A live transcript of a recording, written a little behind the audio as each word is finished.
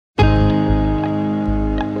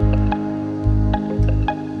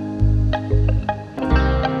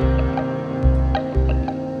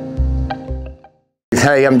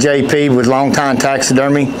Hey, I'm JP with Long Tine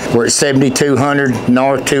Taxidermy. We're at 7200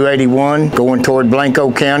 North 281, going toward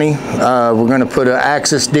Blanco County. We're going to put an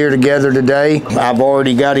axis deer together today. I've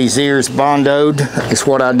already got his ears bondoed. It's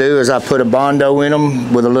what I do is I put a bondo in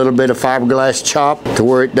them with a little bit of fiberglass chop to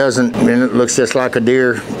where it doesn't, and it looks just like a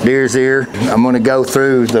deer's ear. I'm going to go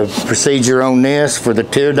through the procedure on this for the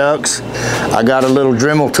tear ducts. I got a little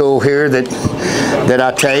Dremel tool here that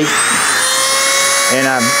I take, and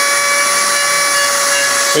I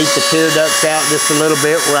eat the tear ducts out just a little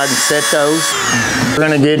bit where I can set those. We're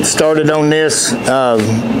gonna get started on this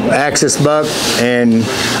axis buck, and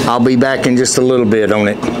I'll be back in just a little bit on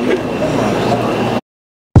it.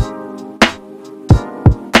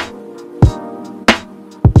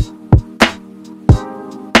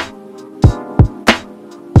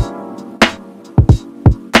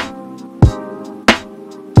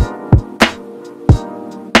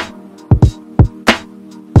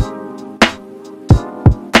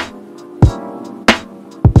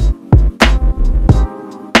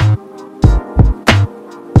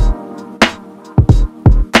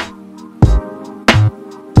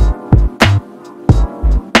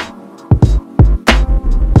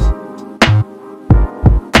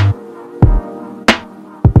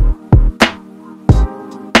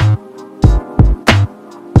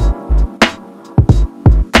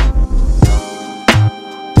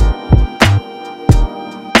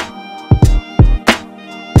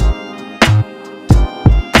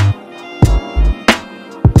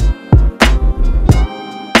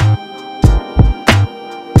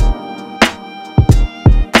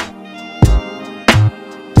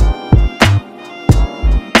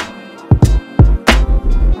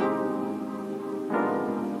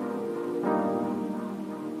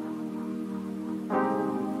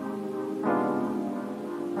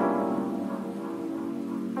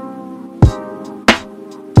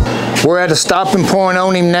 We're at a stopping point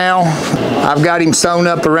on him now. I've got him sewn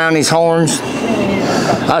up around his horns.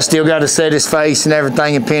 I still got to set his face and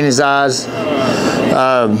everything and pin his eyes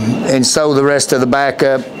and sew the rest of the back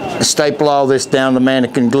up, staple all this down the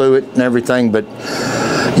mannequin, glue it and everything. But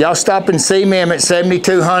y'all stop and see me. I'm at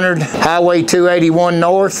 7200 Highway 281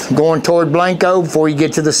 North, going toward Blanco before you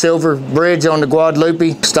get to the Silver Bridge on the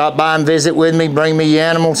Guadalupe. Stop by and visit with me, bring me your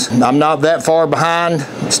animals. I'm not that far behind,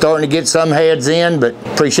 starting to get some heads in, but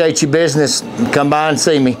appreciate your business. Come by and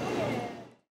see me.